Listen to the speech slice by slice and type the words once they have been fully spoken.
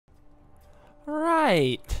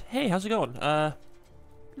Alright. Hey, how's it going?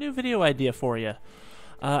 New video idea for you.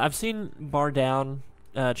 I've seen Bar Down.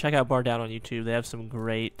 Check out Bar Down on YouTube. They have some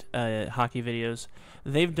great hockey videos.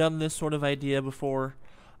 They've done this sort of idea before,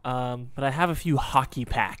 but I have a few hockey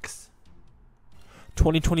packs.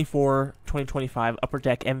 2024-2025 Upper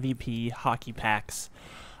Deck MVP hockey packs.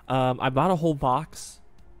 I bought a whole box,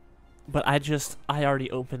 but I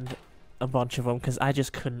already opened a bunch of them because I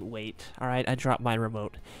just couldn't wait. Alright, I dropped my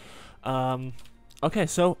remote. Okay,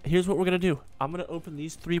 so here's what we're going to do. I'm going to open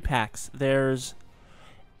these 3 packs. There's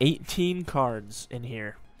 18 cards in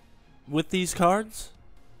here. With these cards,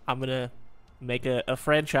 I'm going to make a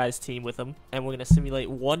franchise team with them, and we're going to simulate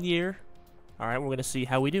 1 year. Alright, we're going to see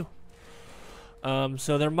how we do.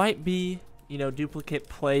 So there might be, duplicate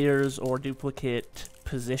players or duplicate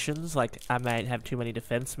positions. Like, I might have too many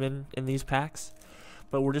defensemen in these packs.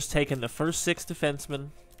 But we're just taking the first 6 defensemen.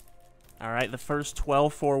 Alright, the first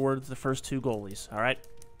 12 forwards, the first 2 goalies. Alright?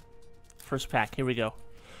 First pack, here we go.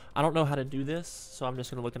 I don't know how to do this, so I'm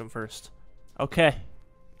just going to look at them first. Okay.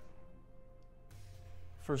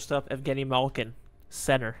 First up, Evgeny Malkin,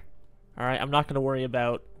 center. Alright, I'm not going to worry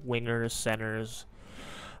about wingers, centers.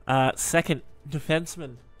 Second,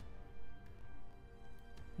 defenseman,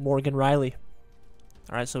 Morgan Riley.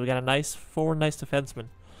 Alright, so we got a nice forward, nice defenseman.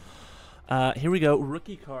 Here we go,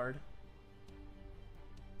 rookie card.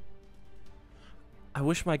 I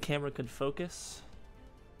wish my camera could focus.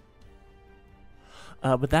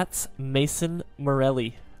 But that's Mason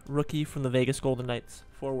Morelli, rookie from the Vegas Golden Knights,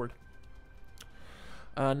 forward.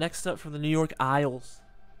 Next up from the New York Isles.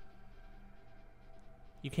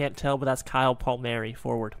 You can't tell, but that's Kyle Palmieri,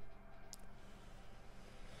 forward.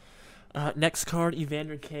 Next card,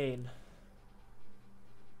 Evander Kane.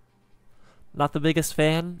 Not the biggest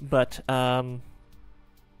fan, but,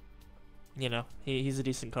 he's a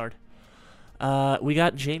decent card. We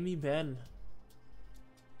got Jamie Benn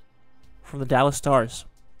from the Dallas Stars.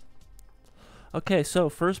 Okay, so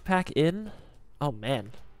first pack in. Oh,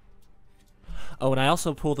 man. Oh, and I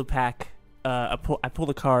also pulled a pack. I pulled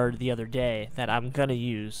a card the other day that I'm going to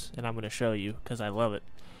use, and I'm going to show you because I love it.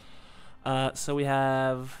 So we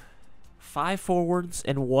have 5 forwards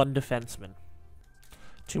and 1 defenseman.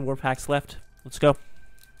 2 more packs left. Let's go.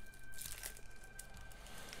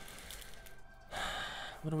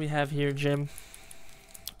 What do we have here, Jim?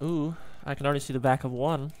 Ooh, I can already see the back of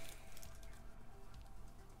 1.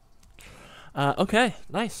 Okay,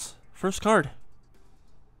 nice. First card.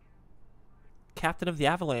 Captain of the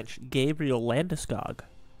Avalanche, Gabriel Landeskog.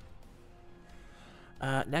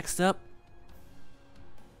 Next up,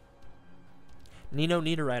 Nino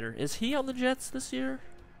Niederreiter. Is he on the Jets this year?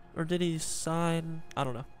 Or did he sign? I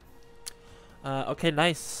don't know. Okay,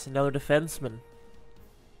 nice. Another defenseman.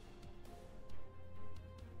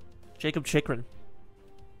 Jacob Chikrin.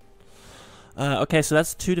 Okay, so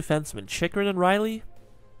that's 2 defensemen. Chikrin and Riley.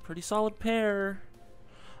 Pretty solid pair.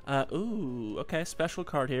 Ooh, okay, special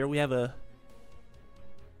card here. We have a...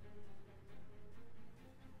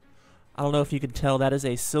 I don't know if you can tell, that is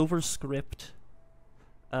a silver script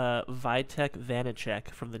Vitek Vanacek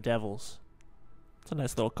from the Devils. It's a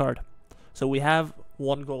nice little card. So we have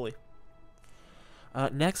 1 goalie.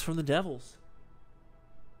 Next from the Devils.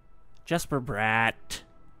 Jesper Bratt.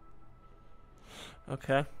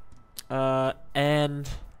 Okay. And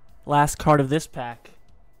last card of this pack,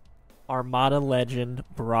 Armada legend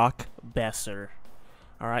Brock Besser.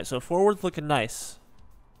 Alright, so forward's looking nice.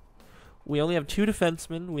 We only have 2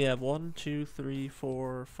 defensemen. We have 1, 2, 3,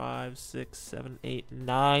 4, 5, 6, 7, 8,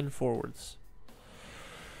 9 forwards.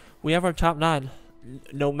 We have our top 9.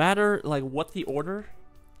 No matter what the order,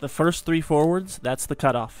 the first 3 forwards, that's the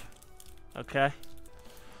cutoff. Okay?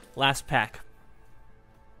 Last pack.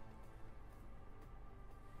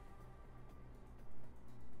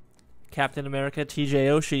 Captain America, TJ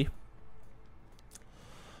Oshie.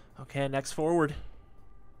 Okay, next forward.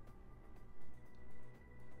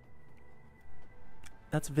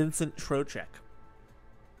 That's Vincent Trocheck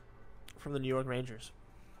from the New York Rangers.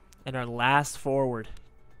 And our last forward.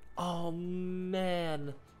 Oh,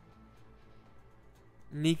 man.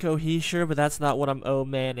 Nico Hischier, but that's not what I'm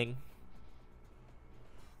manning.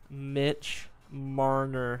 Mitch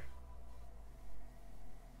Marner.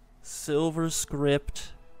 Silver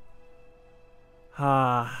script.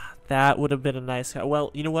 Ah, that would have been a nice guy.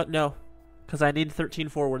 Well, you know what? No. Because I need 13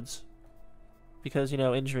 forwards. Because,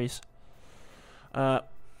 injuries.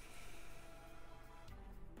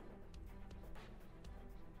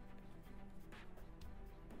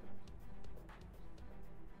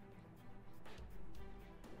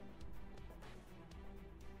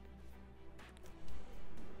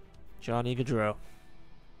 Johnny Gaudreau.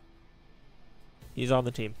 He's on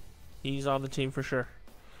the team. He's on the team for sure.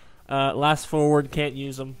 Last forward, can't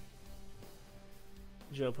use him.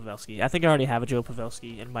 Joe Pavelski. I think I already have a Joe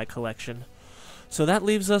Pavelski in my collection. So that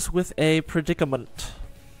leaves us with a predicament.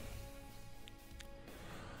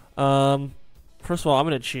 First of all, I'm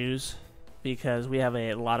going to choose because we have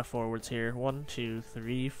a lot of forwards here. 1, 2,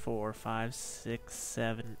 3, 4, 5, 6,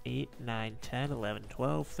 7, 8, 9, 10, 11,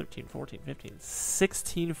 12, 13, 14, 15,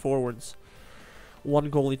 16 forwards.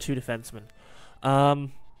 1 goalie, 2 defensemen.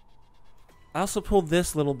 I also pulled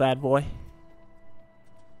this little bad boy.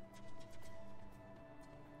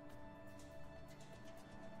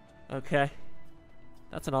 Okay.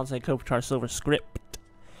 That's an onside Kopitar Silver script.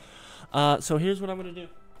 So here's what I'm going to do.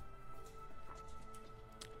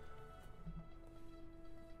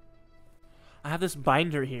 I have this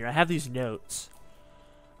binder here. I have these notes.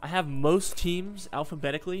 I have most teams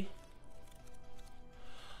alphabetically.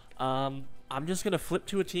 I'm just going to flip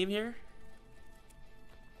to a team here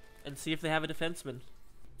and see if they have a defenseman.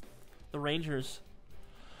 The Rangers.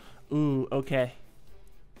 Ooh, okay.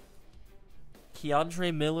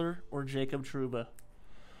 Keandre Miller or Jacob Trouba.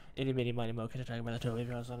 Itty bitty mighty mo. Can I talk about the toe?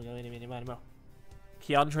 If I was going to go itty bitty mighty mo.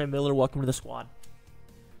 Keandre Miller, welcome to the squad.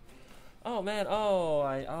 Oh man,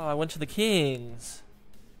 I went to the Kings.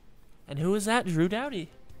 And who is that? Drew Doughty.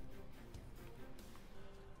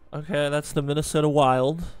 Okay, that's the Minnesota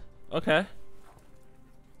Wild. Okay.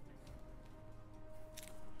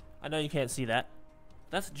 I know you can't see that.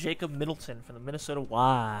 That's Jacob Middleton from the Minnesota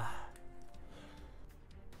Wild.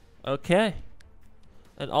 Okay.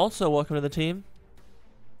 And also, welcome to the team,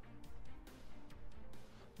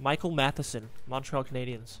 Michael Matheson, Montreal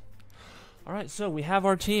Canadiens. Alright, so we have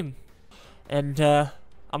our team. And I'm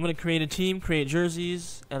going to create a team, create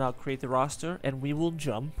jerseys, and I'll create the roster, and we will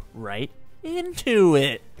jump right into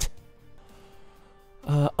it.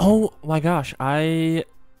 Oh my gosh, I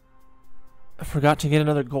forgot to get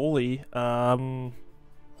another goalie.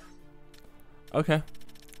 Okay.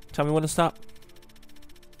 Tell me when to stop.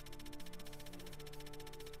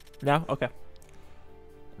 Now? Okay.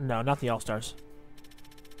 No, not the All-Stars.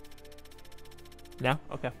 Now?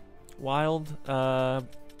 Okay. Wild,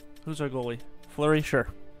 who's our goalie? Fleury? Sure.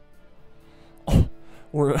 Oh,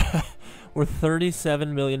 we're $37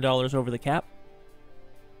 million over the cap.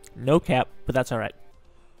 No cap, but that's alright.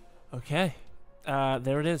 Okay.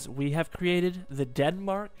 There it is. We have created the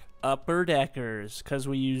Denmark Upper Deckers because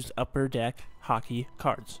we used Upper Deck hockey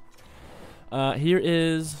cards. Here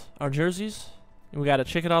is our jerseys. We got a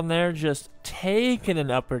chicken on there just taking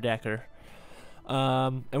an Upper Decker.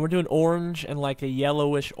 And we're doing orange and like a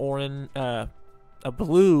yellowish orange, a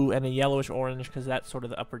blue and a yellowish orange because that's sort of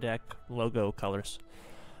the Upper Deck logo colors.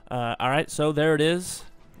 Alright, so there it is.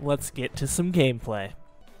 Let's get to some gameplay.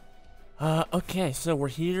 Okay, so we're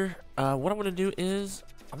here. What I'm going to do is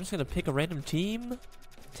I'm just going to pick a random team.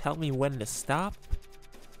 Tell me when to stop.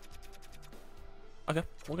 Okay,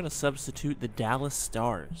 we're going to substitute the Dallas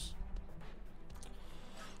Stars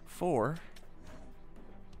for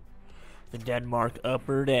the Denmark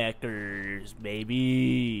Upper Deckers,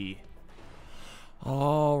 baby.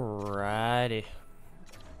 Alrighty.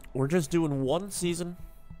 We're just doing one season.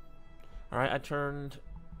 Alright, I turned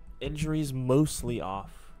injuries mostly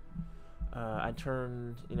off. I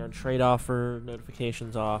turned, trade offer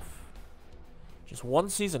notifications off. Just one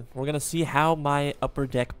season. We're going to see how my Upper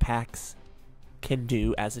Deck packs can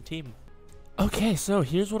do as a team. Okay, so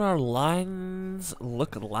here's what our lines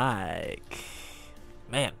look like.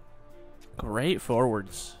 Man, great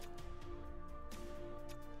forwards.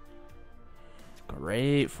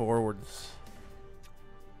 Great forwards.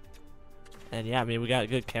 And yeah, I mean, we got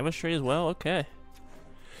good chemistry as well. Okay.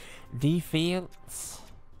 Defense.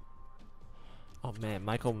 Oh man,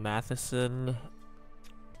 Michael Matheson.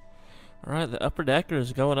 Alright, the Upper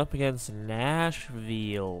Deckers going up against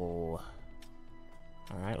Nashville.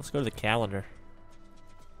 Alright, let's go to the calendar.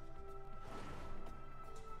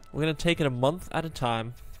 We're going to take it a month at a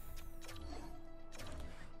time.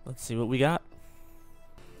 Let's see what we got.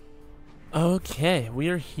 Okay, we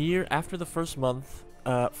are here after the first month.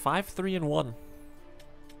 5-3-1.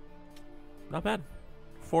 Not bad.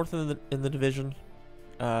 4th in the division.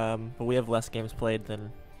 But we have less games played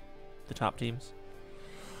than the top teams.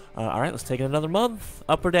 Alright, let's take it another month.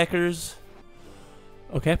 Upper Deckers.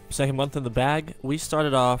 Okay, second month in the bag. We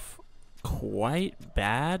started off quite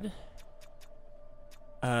bad.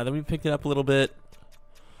 Then we picked it up a little bit.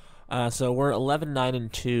 So we're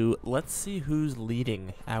 11-9-2. Let's see who's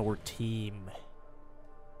leading our team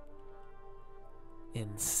in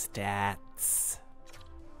stats.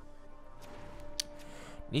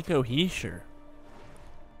 Nico Hischier.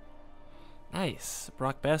 Nice.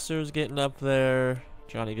 Brock Besser's getting up there.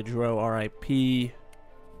 Johnny Gaudreau, R.I.P.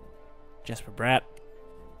 Jesper Bratt.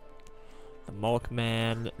 The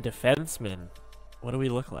Mulkman defenseman. What do we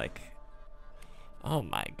look like? Oh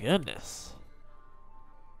my goodness.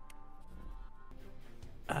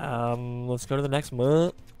 Let's go to the next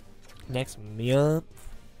month.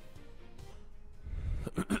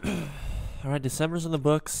 Alright, December's in the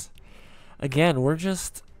books. Again, we're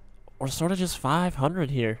sort of just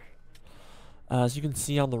 500 here. As you can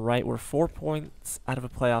see on the right, we're 4 points out of a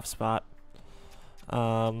playoff spot.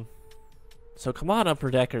 So come on,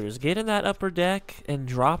 Upper Deckers. Get in that upper deck and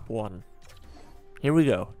drop one. Here we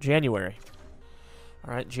go. January.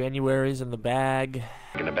 Alright, January's in the bag.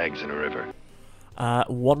 And the bag's in the river.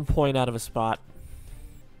 1 point out of a spot.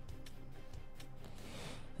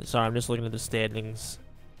 Sorry, I'm just looking at the standings.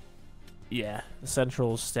 Yeah, the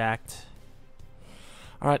Central's stacked.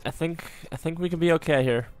 Alright, I think we can be okay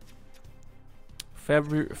here.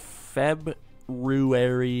 February.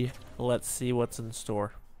 Let's see what's in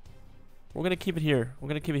store. We're gonna keep it here.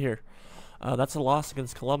 That's a loss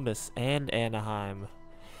against Columbus and Anaheim.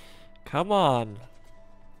 Come on,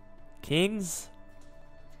 Kings.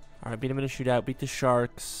 Alright, beat them in a shootout. Beat the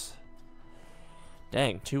Sharks.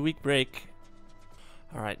 Dang, 2-week break.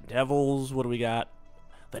 Alright, Devils. What do we got?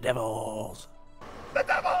 The Devils. The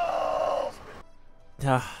Devils!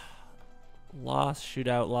 Loss,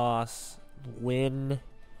 shootout, loss. Win.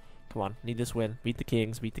 Come on, need this win. Beat the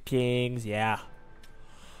Kings, yeah.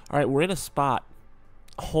 Alright, we're in a spot.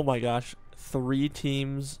 Oh my gosh, 3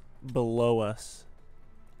 teams below us.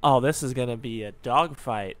 Oh, this is gonna be a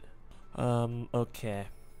dogfight. Okay.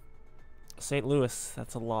 St. Louis,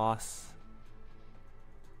 that's a loss.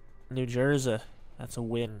 New Jersey, that's a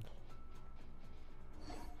win.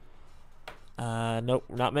 Nope,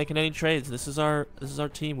 we're not making any trades. This is our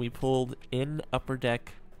team. We pulled in Upper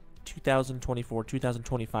Deck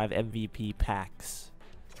 2024-2025 MVP packs.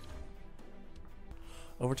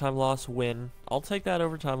 Overtime loss, win. I'll take that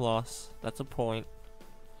overtime loss. That's a point.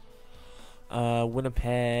 Winnipeg.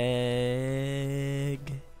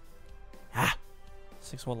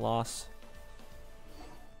 6-1 loss.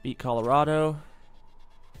 Beat Colorado.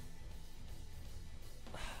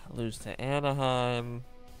 Lose to Anaheim.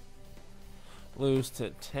 Lose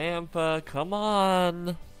to Tampa. Come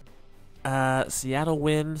on. Seattle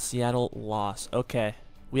win. Seattle loss. Okay.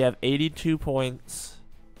 We have 82 points.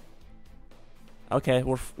 Okay,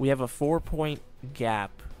 we have a 4-point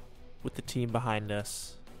gap with the team behind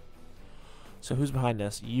us. So who's behind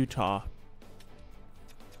us? Utah.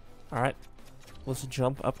 Alright. Let's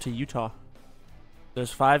jump up to Utah.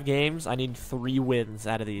 There's 5 games. I need 3 wins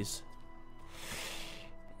out of these.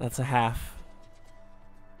 That's a half.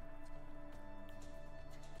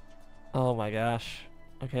 Oh my gosh.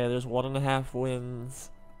 Okay, there's 1.5 wins.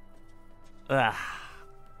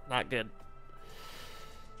 Not good.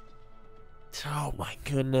 Oh my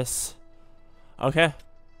goodness. Okay.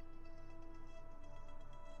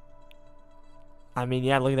 I mean,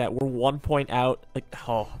 yeah, look at that. We're 1 point out. Like,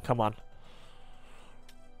 oh, come on.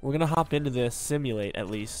 We're gonna hop into this, simulate at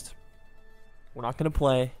least. We're not gonna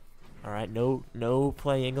play. All right, no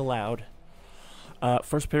playing allowed.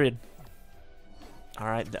 First period. All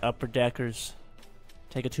right, the Upper Deckers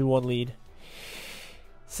take a 2-1 lead.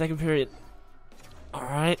 Second period. All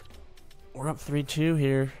right, we're up 3-2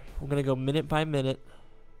 here. We're gonna go minute by minute.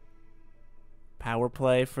 Power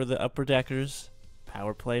play for the Upper Deckers.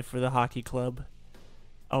 Power play for the hockey club.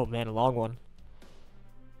 Oh man, a long one.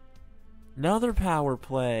 Another power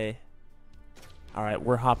play. Alright,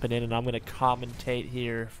 we're hopping in and I'm going to commentate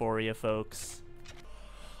here for you folks.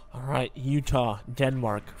 Alright, Utah,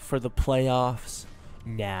 Denmark for the playoffs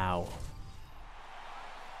now.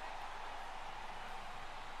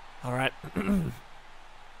 Alright.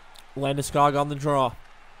 Landeskog on the draw.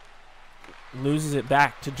 Loses it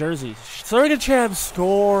back to Jersey. Sergachev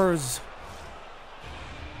scores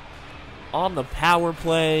on the power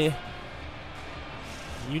play.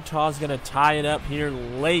 Utah's going to tie it up here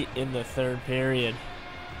late in the third period.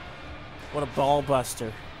 What a ball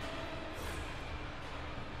buster.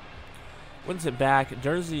 Wins it back.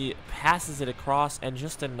 Jersey passes it across, and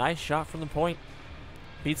just a nice shot from the point.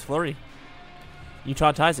 Beats Fleury.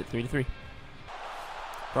 Utah ties it 3-3.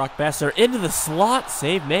 Brock Besser into the slot.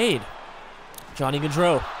 Save made. Johnny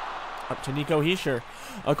Gaudreau up to Nico Hischier.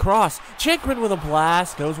 Across. Chychrun with a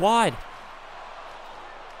blast. Goes wide.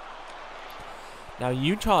 Now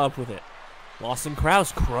Utah up with it. Lawson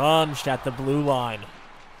Krause crunched at the blue line.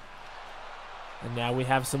 And now we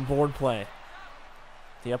have some board play.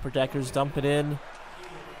 The Upper Deckers dump it in.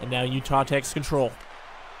 And now Utah takes control.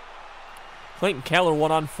 Clayton Keller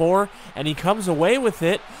 1-on-4. And he comes away with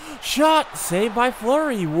it. Shot! Saved by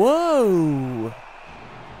Fleury. Whoa!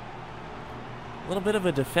 A little bit of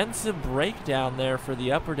a defensive breakdown there for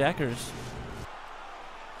the Upper Deckers.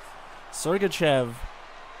 Sergachev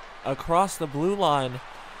across the blue line.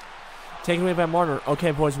 Taken away by Marner.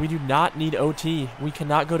 Okay, boys, we do not need OT. We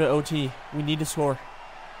cannot go to OT. We need to score.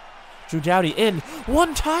 Drew Doughty in.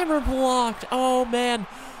 One-timer blocked. Oh, man.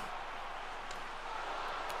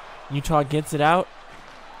 Utah gets it out.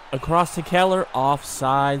 Across to Keller.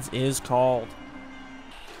 Offsides is called.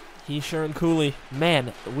 Heischer and Cooley.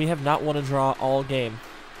 Man, we have not won a draw all game.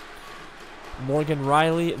 Morgan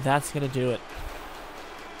Riley, that's going to do it.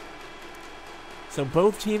 So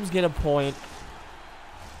both teams get a point.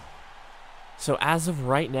 So as of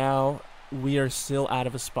right now, we are still out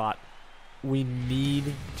of a spot. We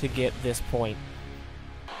need to get this point.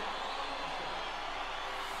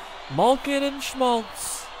 Malkin and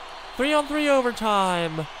Schmaltz. 3-on-3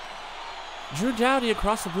 overtime. Drew Doughty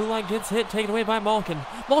across the blue line gets hit, taken away by Malkin.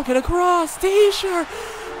 Malkin across, Heischer.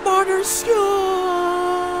 Marner scores.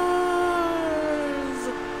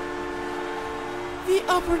 The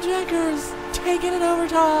Upper Deckers taking it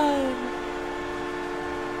overtime.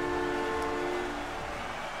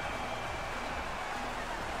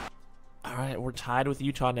 All right, we're tied with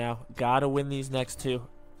Utah now. Gotta win these next two.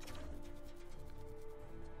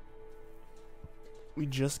 We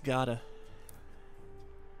just gotta.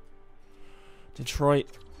 Detroit.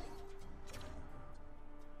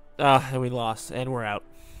 And we lost, and we're out.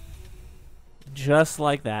 Just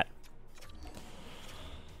like that.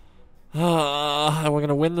 And we're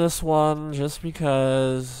gonna win this one just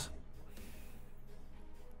because.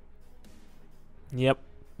 Yep,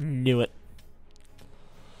 knew it.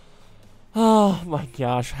 Oh my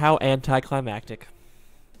gosh, how anticlimactic.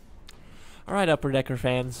 Alright, Upper Decker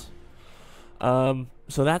fans. So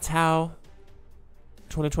that's how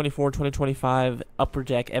 2024-2025 Upper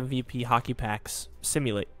Deck MVP hockey packs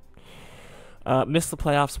simulate. Missed the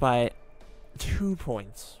playoffs by 2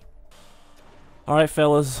 points. Alright,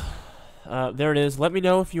 fellas. There it is. Let me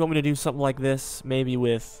know if you want me to do something like this, maybe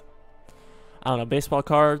with, I don't know, baseball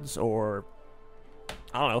cards or,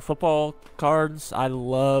 I don't know, football cards. I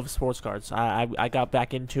love sports cards. I got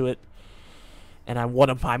back into it, and I want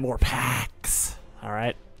to buy more packs. All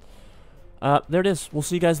right. There it is. We'll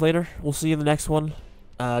see you guys later. We'll see you in the next one.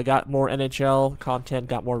 Got more NHL content.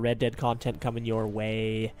 Got more Red Dead content coming your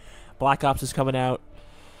way. Black Ops is coming out.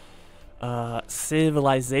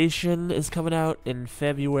 Civilization is coming out in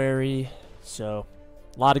February. So,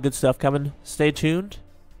 a lot of good stuff coming. Stay tuned,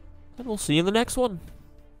 and we'll see you in the next one.